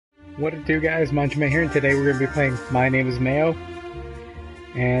What it do, guys? Manjoume here, and today we're going to be playing My Name is Mayo.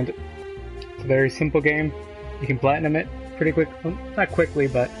 And it's a very simple game. You can platinum it pretty quick, well, not quickly,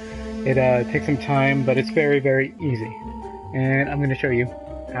 but it takes some time, but it's very, very easy. And I'm going to show you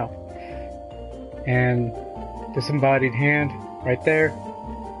how. And disembodied hand right there.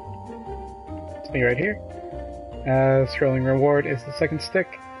 It's me right here. Scrolling reward is the second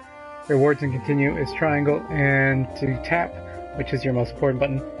stick. Rewards and continue is triangle, and to tap, which is your most important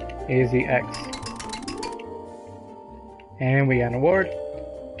button, is the X. And we got an award.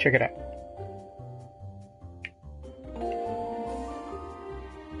 Check it out.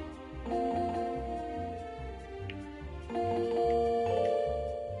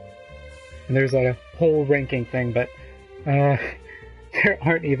 And there's like a whole ranking thing, but there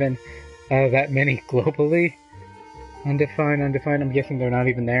aren't even that many globally. Undefined. I'm guessing they're not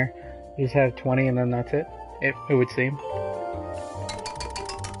even there. You just have 20 and then that's it. It would seem.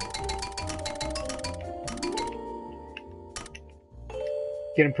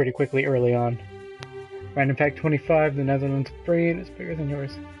 Get them pretty quickly early on. Random fact 25, the Netherlands brain is bigger than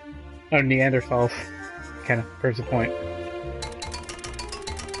yours. Oh, Neanderthals. Kind of proves the point.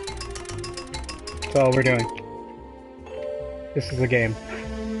 That's all we're doing. This is a game.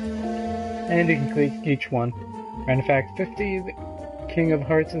 And you can click each one. Random fact 50, the King of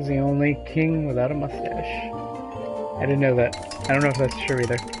Hearts is the only king without a mustache. I didn't know that. I don't know if that's true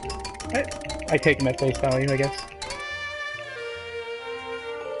either. I take him at face value, I guess.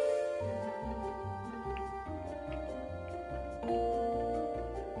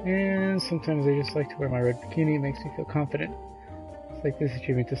 And sometimes I just like to wear my red bikini, it makes me feel confident. It's like this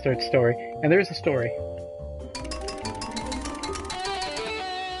achievement to start story. And there's a story.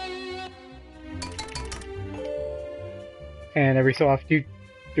 And every so often,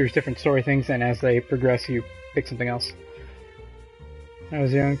 there's different story things, and as they progress, you pick something else. When I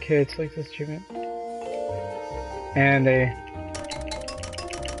was a young kid, it's like this achievement. And they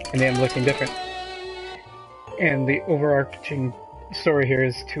end up looking different. And the overarching story here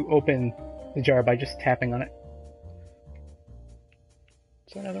is to open the jar by just tapping on it.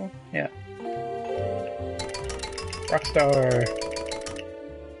 Is that another one? Yeah. Rockstar.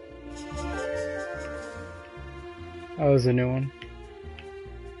 That was a new one.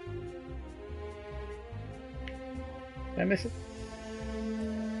 Did I miss it?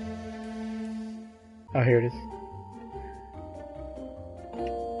 Oh, here it is.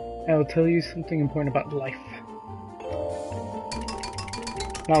 I will tell you something important about life.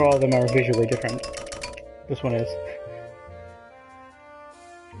 Not all of them are visually different. This one is.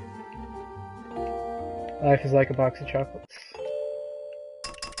 Life is like a box of chocolates.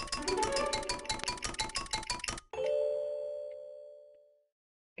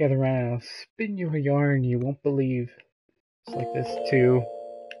 Gather around, I'll spin you a yarn you won't believe. It's like this too.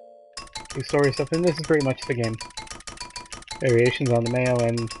 Do story stuff, and this is pretty much the game. Variations on the Mayo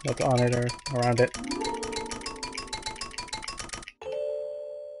and what's on it or around it.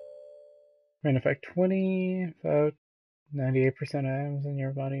 Random effect 20, about 98% of items in your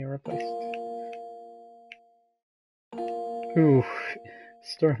body are replaced. Ooh,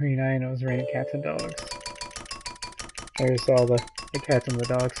 stormy night, it was raining cats and dogs. There's all the cats and the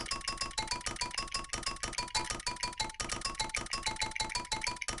dogs.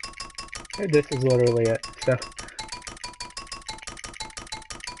 This is literally it, so.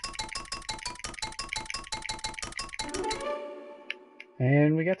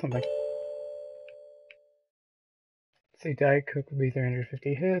 And we got something. Let's see, Diet Coke would be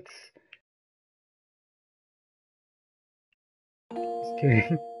 350 hits. Just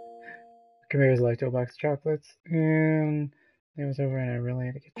kidding. Compares life to a box of chocolates. And it was over, and I really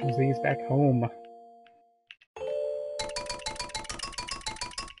had to get some of these back home.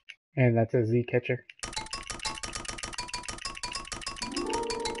 And that's a Z catcher.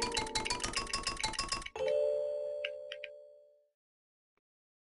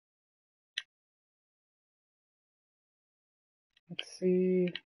 Let's see.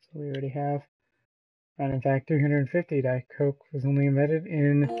 So we already have. And in fact, 350 Diet Coke was only invented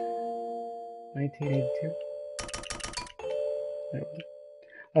in 1982.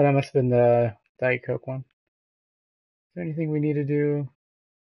 Oh, that must have been the Diet Coke one. Is there anything we need to do?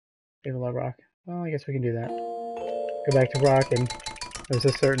 Save a lot of rock. Well, I guess we can do that. Go back to rock, and there's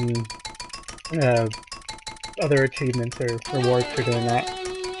a certain other achievements or rewards for doing that.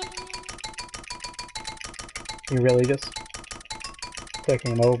 You really just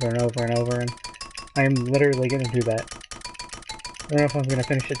clicking them over and over and over, and I'm literally going to do that. I don't know if I'm going to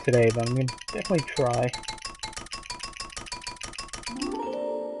finish it today, but I'm going to definitely try.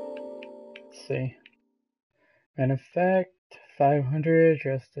 Let's see. An effect 500,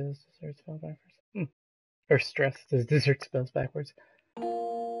 dressed as dessert spells backwards. Or stressed as dessert spells backwards. I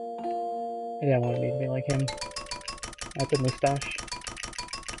didn't want me to be like him. Not the moustache.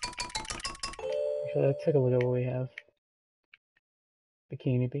 Actually, let's take a look at what we have.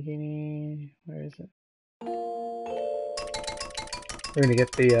 Bikini. Where is it? We're gonna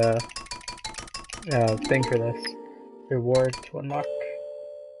get the thing for this. Reward to unlock.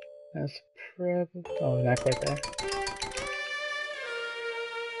 That's probably... oh, not quite there.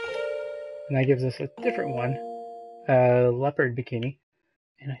 And that gives us a different one. Leopard bikini.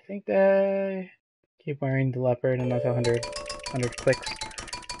 And I think that... keep wearing the leopard and that's 100 clicks.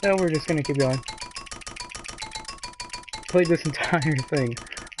 No, we're just gonna keep going. Played this entire thing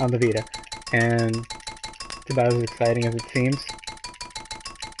on the Vita. And it's about as exciting as it seems.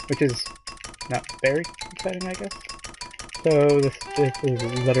 Which is not very exciting, I guess. So this is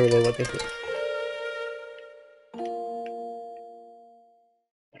literally what this is.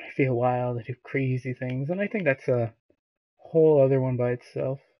 When I feel wild, I do crazy things, and I think that's a whole other one by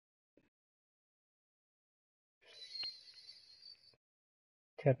itself.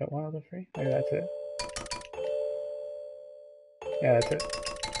 Tap it wild or free? Maybe that's it. Yeah, that's it.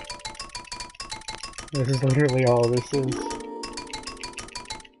 This is literally all this is.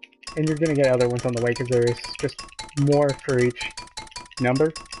 And you're gonna get other ones on the way because there's just more for each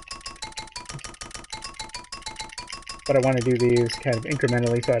number. But I want to do these kind of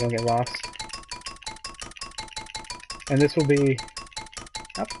incrementally so I don't get lost. And this will be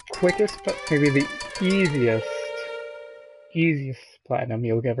not the quickest, but maybe the easiest platinum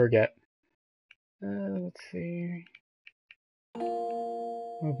you'll ever get. Let's see.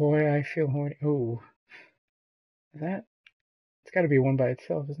 Oh boy, I feel horny. Oh. That? It's gotta be one by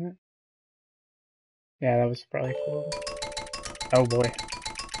itself, isn't it? Yeah, that was probably cool. Oh boy.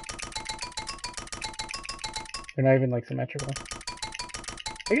 They're not even like symmetrical.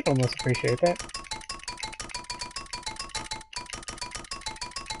 I could almost appreciate that.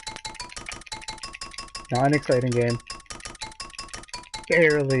 Not an exciting game.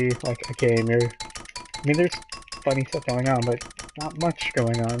 Barely like a game. I mean, there's funny stuff going on, but not much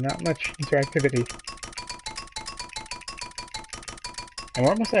going on. Not much interactivity. And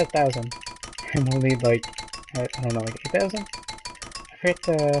we're almost at 1,000. And we'll need like, I don't know, like 8,000? I forget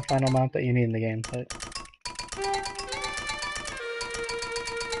the final amount that you need in the game, but...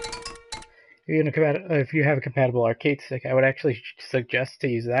 if you have a compatible arcade stick, I would actually suggest to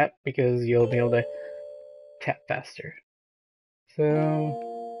use that, because you'll be able to tap faster. So...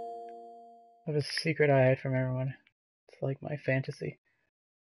 I have a secret I hide from everyone. It's like my fantasy.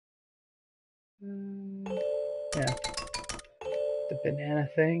 Yeah. The banana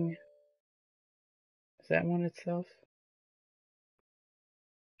thing. Is that one itself?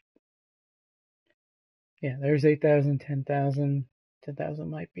 Yeah, there's 8,000, 10,000. 10,000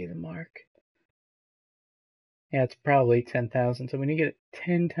 might be the mark. Yeah, it's probably 10,000. So we need to get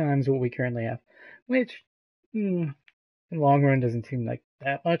 10 times what we currently have. Which, in the long run, doesn't seem like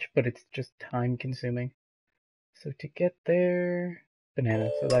that much, but it's just time consuming. So to get there... banana.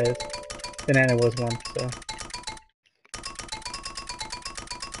 So that is... banana was one, so...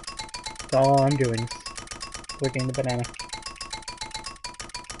 that's all I'm doing is clicking the banana.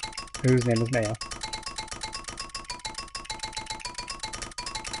 Whose name is Mayo.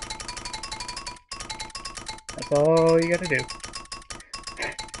 That's all you gotta do.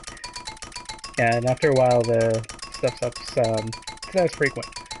 Yeah, and after a while the stuff stops, because that was frequent.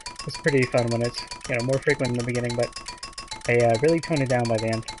 It's pretty fun when it's, more frequent in the beginning, but I really tone it down by the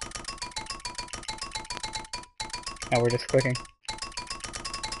end. Now we're just clicking.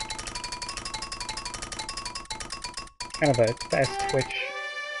 Kind of a fast twitch.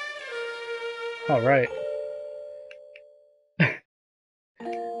 Alright.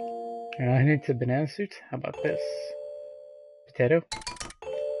 I need to banana suit. How about this? Potato?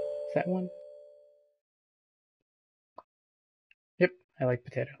 Is that one? Yep, I like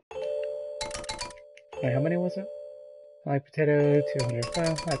potato. Wait, how many was it? I like potato, 200.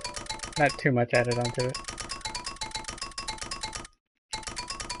 Well, not too much added onto it.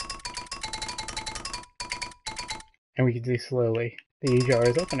 And we can see slowly the jar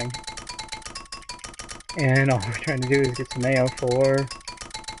is opening. And all we're trying to do is get some mayo for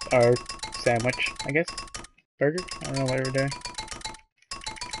our sandwich, I guess? Burger? I don't know what we're doing.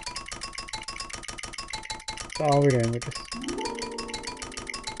 That's all we're doing. We're just...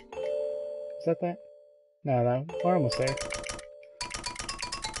 is that that? No, we're almost there.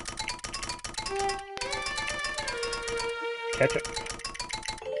 Ketchup.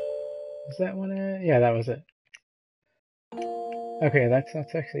 Is that one it? Yeah, that was it. Okay, that's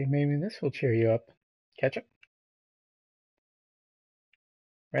actually... maybe this will cheer you up. Ketchup?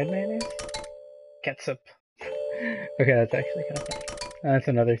 Red mayonnaise? Ketchup. Okay, that's actually kind of funny. That's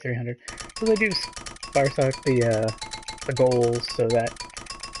another 300. So they do sparse out the goals so that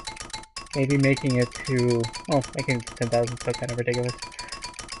maybe making it to, well, making it to 10,000 is still kind of ridiculous.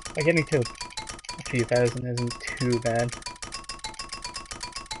 But getting to a few thousand isn't too bad.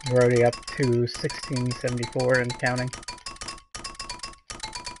 We're already up to 1674 and counting.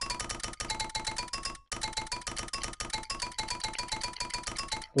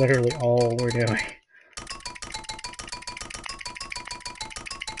 Literally all we're doing.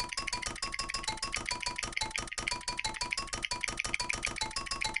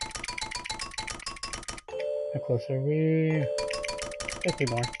 How close are we? 50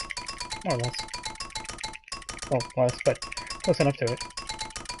 more. More or less. Well, less, but close enough to it.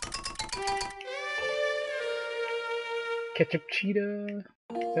 Ketchup cheetah. Is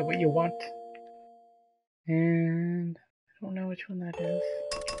that what you want? And I don't know which one that is.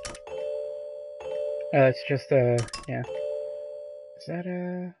 Oh, it's just yeah. Is that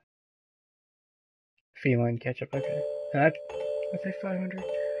a feline ketchup? Okay. That's like 500.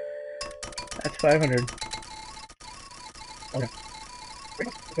 That's 500. Okay.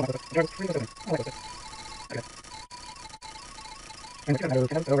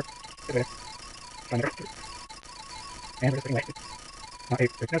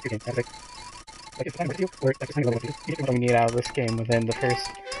 We need out of this game within the first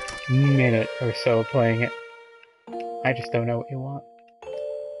minute or so of playing it. I just don't know what you want.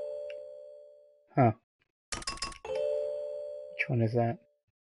 Huh. Which one is that?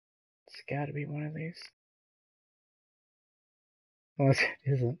 It's gotta be one of these. Unless it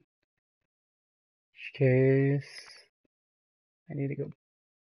isn't. In which case, I need to go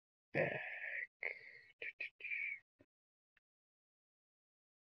back.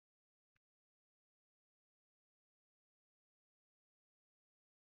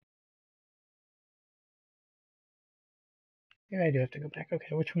 Maybe I do have to go back.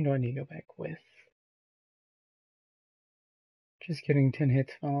 Okay, which one do I need to go back with? Just getting 10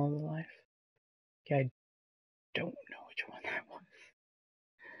 hits from all the life. Okay, I don't know which one that was.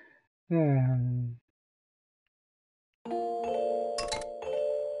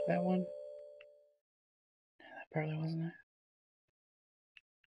 That one? That probably wasn't it.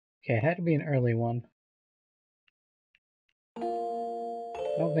 Okay, it had to be an early one. I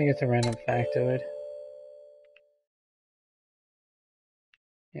don't think it's a random factoid.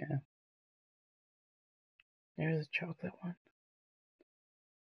 Yeah. There's a chocolate one.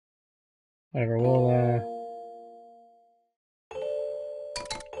 Whatever, we'll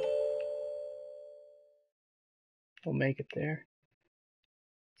make it there.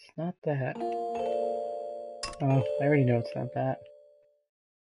 It's not that. Oh, I already know it's not that.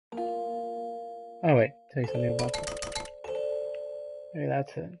 Oh wait, tell you something about that. Maybe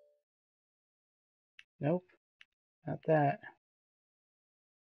that's it. Nope, not that.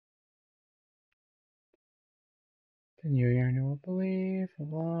 The new year, new belief,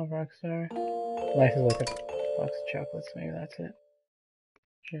 blah, rockstar. Life is like a box of chocolates, maybe that's it.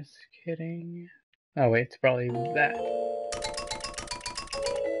 Just kidding. Oh wait, it's probably that.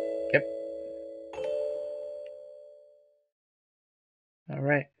 Yep.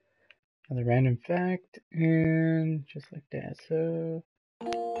 Alright. Another random fact, and just like that. So,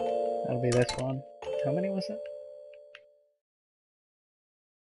 that'll be this one. How many was it?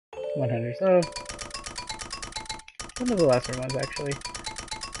 100. So, one of the lesser ones, actually.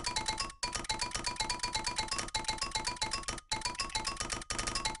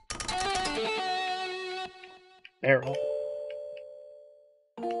 Barrel.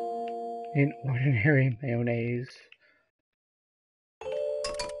 In ordinary mayonnaise.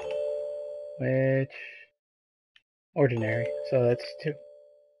 Which... ordinary. So that's 2.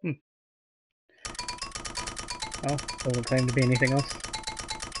 Well, doesn't claim to be anything else.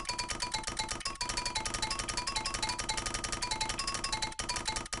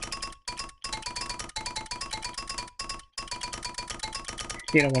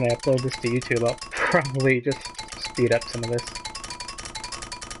 You know, when I upload this to YouTube, I'll probably just speed up some of this.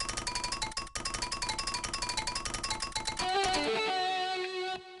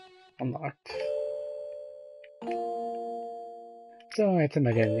 Unlocked. So it's am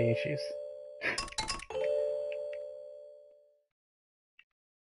I getting any issues?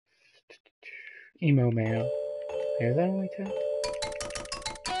 Emo Mayo. Is that only 2?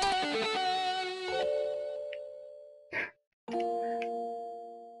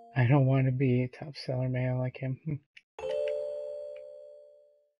 I don't want to be top seller Mayo like him.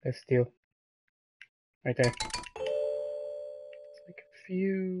 This deal. Right there. It's like a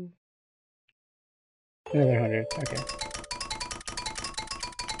few... Another 100. Okay.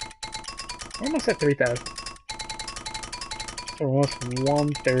 We're almost at 3,000. So we're almost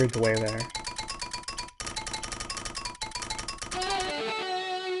 1/3 the way there.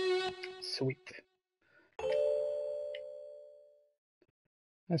 Sweet.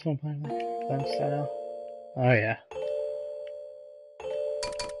 That's one playing like style. Oh yeah.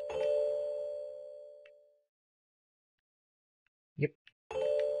 Yep.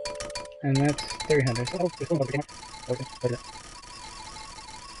 And that's 300. So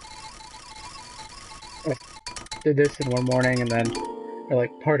did this in one morning and then, or like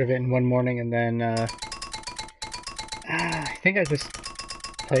part of it in one morning, and then I think I just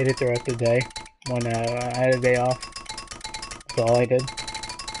played it throughout the day when I had a day off. That's all I did.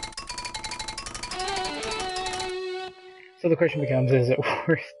 So the question becomes, is it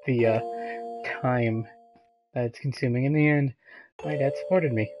worth the time that it's consuming? In the end, my dad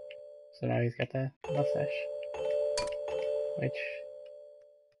supported me. So now he's got the mustache. Which,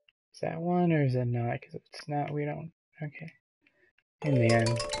 is that one or is it not? Because if it's not, we don't. Okay. In the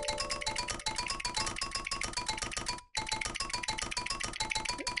end.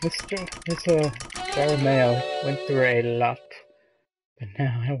 This jar of mayo went through a lot. But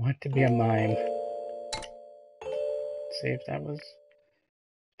now I want to be a mime. Let's see if that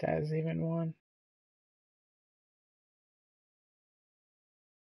is even one.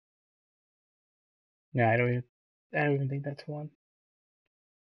 No, I don't even think that's one.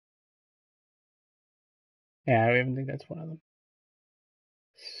 Yeah, I don't even think that's one of them.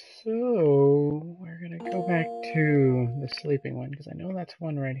 So we're gonna go back to the sleeping one because I know that's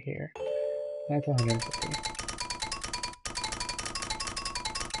one right here. That's 150.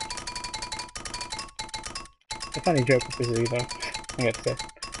 A funny joke with the Z though, I gotta say.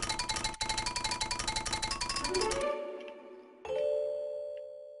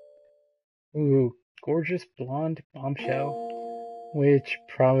 Ooh, gorgeous blonde bombshell, which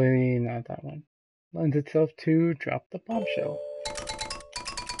probably not that one. Lends itself to drop the bombshell.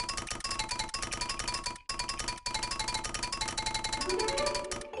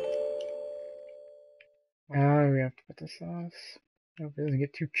 We have to put the sauce. Hope it doesn't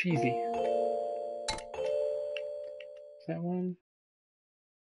get too cheesy. Is that one?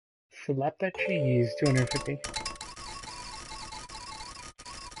 Slap that cheese, 250.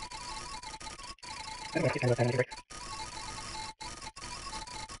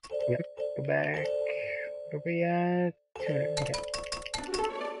 Yep, go back. Where are we at? 200. Okay.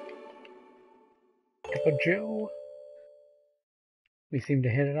 Cup of Joe. We seem to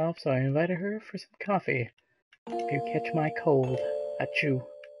hit it off, so I invited her for some coffee. If you catch my cold, achoo.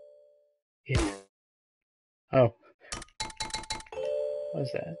 It. Oh. What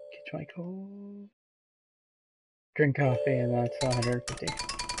was that? Catch my cold. Drink coffee, and that's 150.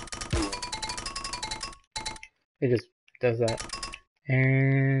 It just does that.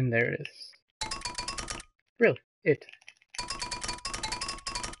 And there it is. Really, it.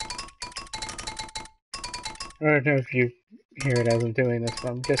 I don't know if you hear it as I'm doing this,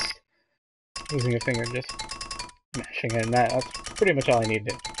 but I'm just using a finger, just mashing it, and that's pretty much all I need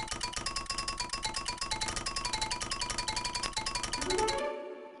to do.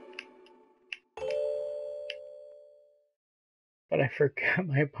 But I forgot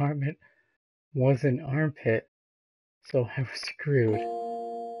my apartment was an armpit, so I was screwed.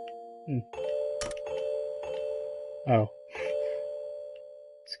 Oh.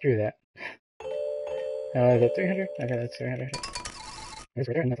 Screw that. Is that 300? Okay, that's 300. It's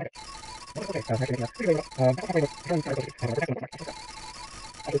right there, and that's okay. How many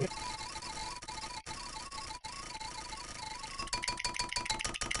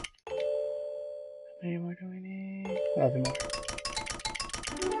more do we need? 11 more.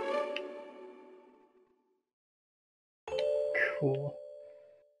 Cool.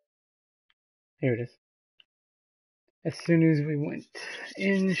 Here it is. As soon as we went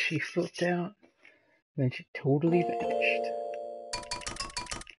in, she flipped out. Then she totally vanished.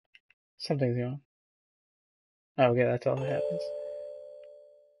 Something's wrong. Oh, okay, that's all that happens.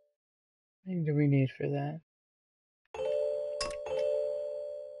 How many do we need for that?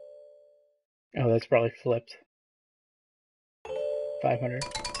 Oh, that's probably flipped. 500.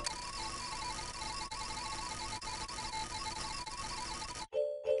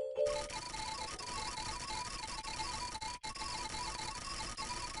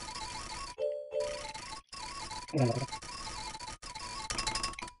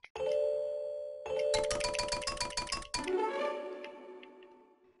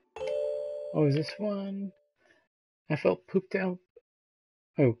 What was this one? I felt pooped out.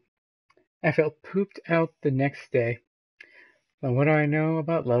 Oh, I felt pooped out the next day. But what do I know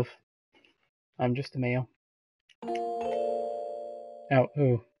about love? I'm just a male. Oh,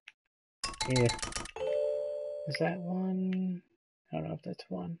 ooh. Yeah. Is that one? I don't know if that's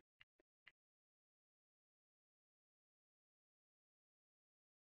one.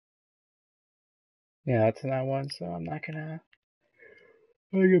 Yeah, that's not one, so I'm not gonna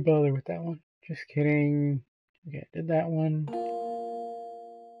bother with that one. Just kidding. Okay, did that one.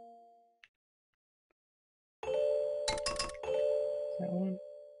 That one?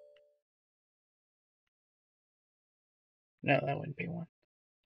 No, that wouldn't be one.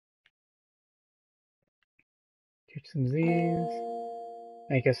 Catch some Z's.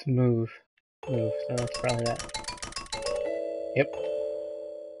 Make us move. Move, so that's probably that. Yep.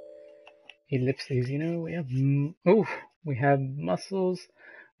 Ellipses, you know, we have, we have muscles,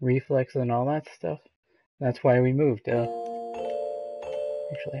 reflex, and all that stuff. That's why we moved. Actually,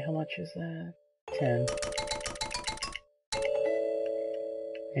 how much is that? 10.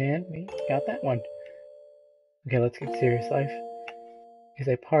 And we got that one. Okay, let's get serious. Life is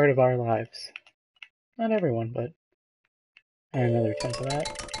a part of our lives. Not everyone, but another 10 for that.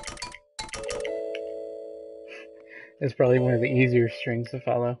 It's probably one of the easier strings to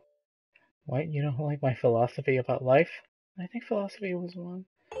follow. What? You don't like my philosophy about life? I think philosophy was one.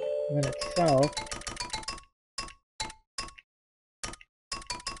 And then itself.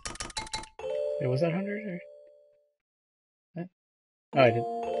 It was that 100 or? Oh, I did.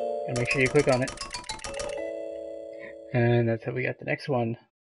 Gotta make sure you click on it. And that's how we got the next one.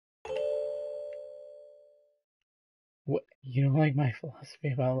 What? You don't like my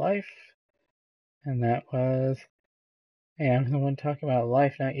philosophy about life? And that was. Hey, I'm the one talking about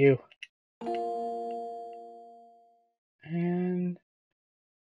life, not you. And.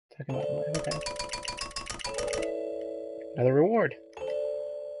 Talking about life. Okay. Another reward.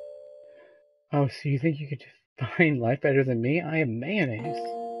 Oh, so you think you could define life better than me? I am mayonnaise.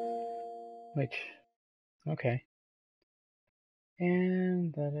 Which. Okay.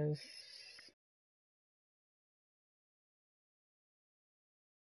 And that is.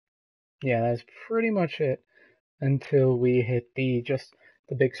 Yeah, that's pretty much it until we hit the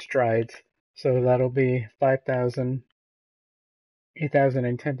big strides. So that'll be 5,000, 8,000,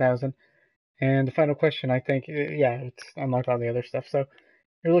 and 10,000. And the final question, I think, yeah, it's unlocked all the other stuff. So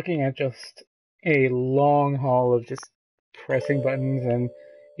you're looking at just a long haul of just pressing buttons, and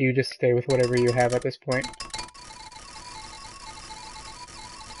you just stay with whatever you have at this point.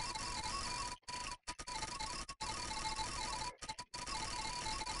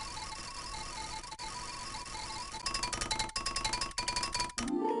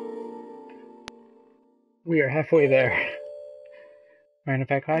 We are halfway there. Right, in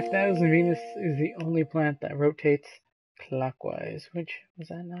fact, 5,000, Venus is the only planet that rotates clockwise, which, was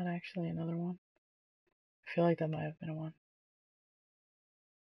that not actually another one? I feel like that might have been a one.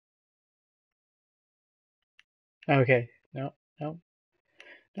 Okay, no, no,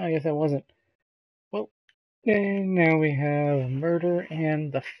 no, I guess that wasn't. Well, and now we have murder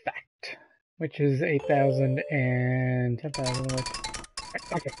and the fact, which is 8,000 and 10,000.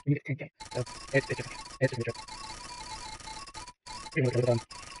 Okay, we need 10K. So it's just a joke. We really could have done.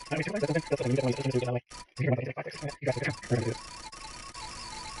 I mean, that's what I need. That's what I need to do that way. If you're going to take 5, 6 minutes, you guys are going to do this.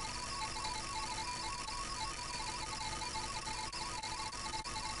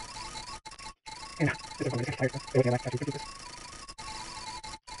 And this is going to be 6 tired. So we're going to have to do this.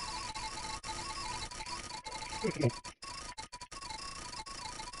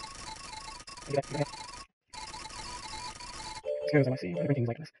 As soon as I see other things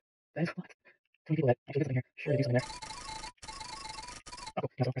like this, that is what. So many people that actually did something here. Sure, they do something there. Oh,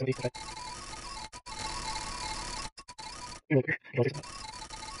 yeah, so that's what you're really clear. You'll do something.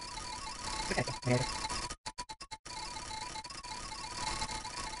 Okay, so, anyway.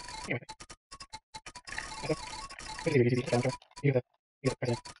 Anyway. So, basically, you see the you the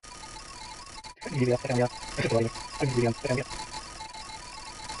president. You the second, this is the lighting. I can do the second,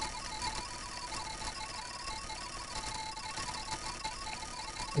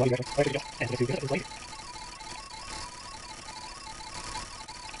 well, you actually, actually, and this is light.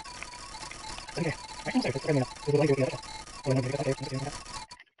 Okay, I'm sorry, it's enough. This is light, you'll get it. Well, I'm going to get that, I'm just doing that.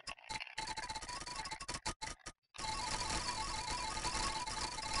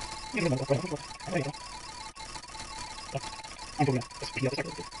 You can do it, I'm ready. I'm doing it. Just be able to start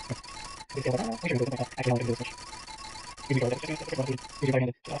with it. Make sure I'm doing it. Actually, I want to do this much. You can go there, just one, two, you do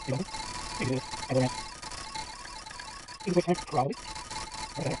right-handed. You want to? You can do this. I don't know. This is what time, probably.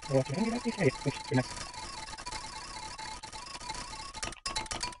 Okay, well, you can do that. Okay, which is next.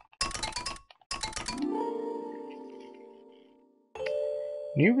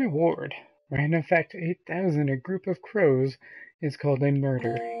 New reward. Random fact 8,000. A group of crows is called a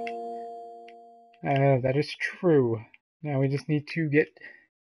murder. That is true. Now we just need to get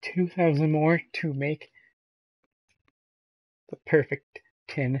 2,000 more to make the perfect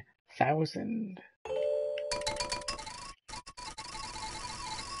 10,000.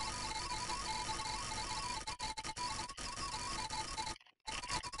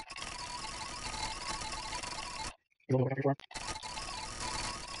 A little bit more.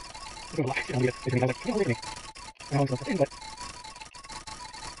 It's a lot. I was like, I was like, but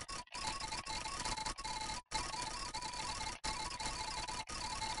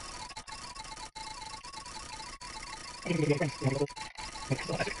I think it's friends. Like,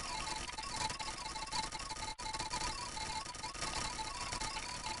 so magic.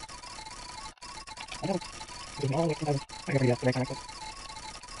 I know. There's all like, I gotta get the next time.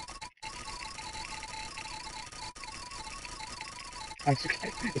 I'm super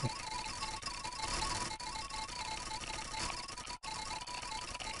excited.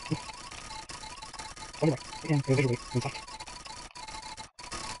 Anyway, and visually, in fact,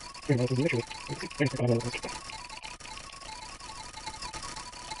 this is literally, that's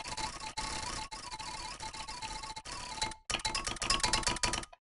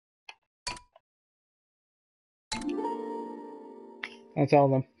all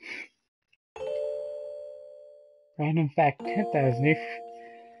of them. Random fact 10,000.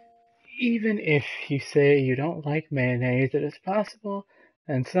 Even if you say you don't like mayonnaise, it is possible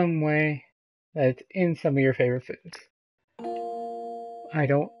in some way that it's in some of your favorite foods. I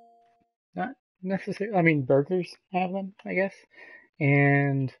don't, not necessarily, I mean, burgers have them, I guess.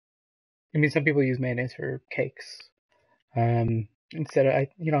 And, I mean, some people use mayonnaise for cakes. Instead of,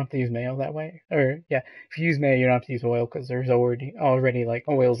 you don't have to use mayo that way. Or, yeah, if you use mayo, you don't have to use oil because there's already like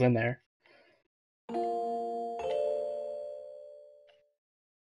oils in there.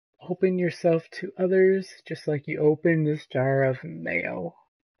 Open yourself to others just like you open this jar of mayo.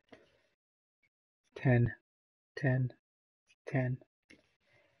 10, 10, 10.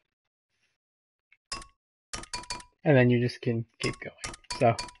 And then you just can keep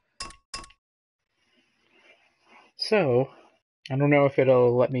going. So I don't know if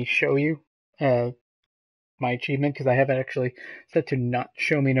it'll let me show you my achievement because I have it actually set to not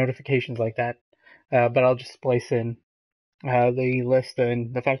show me notifications like that. But I'll just splice in the list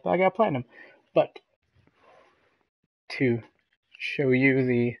and the fact that I got platinum. But to show you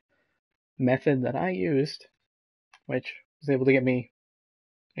the method that I used, which was able to get me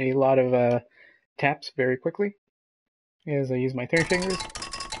a lot of taps very quickly, is I use my 3 fingers.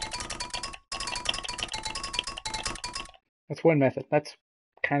 That's one method. That's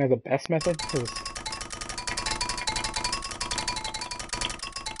kind of the best method because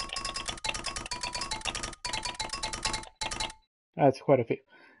that's quite a few.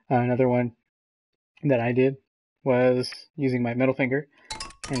 Another one that I did was using my middle finger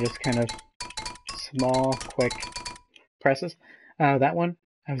and just kind of small, quick presses. That one,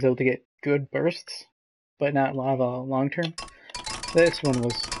 I was able to get good bursts, but not lava long term. This one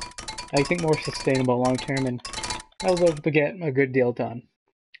was, I think, more sustainable long term, and I was able to get a good deal done.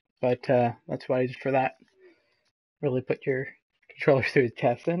 But that's what I did for that. Really put your controller through the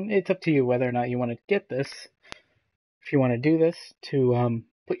test, and it's up to you whether or not you want to get this. If you want to do this, to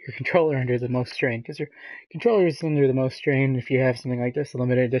put your controller under the most strain, because your controller is under the most strain. If you have something like this, a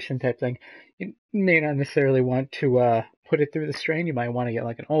limited edition type thing, you may not necessarily want to put it through the strain. You might want to get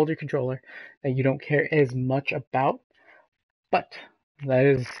like an older controller that you don't care as much about. But that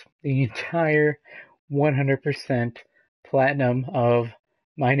is the entire 100% platinum of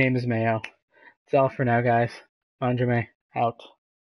My Name is Mayo. That's all for now, guys. Manjoume out.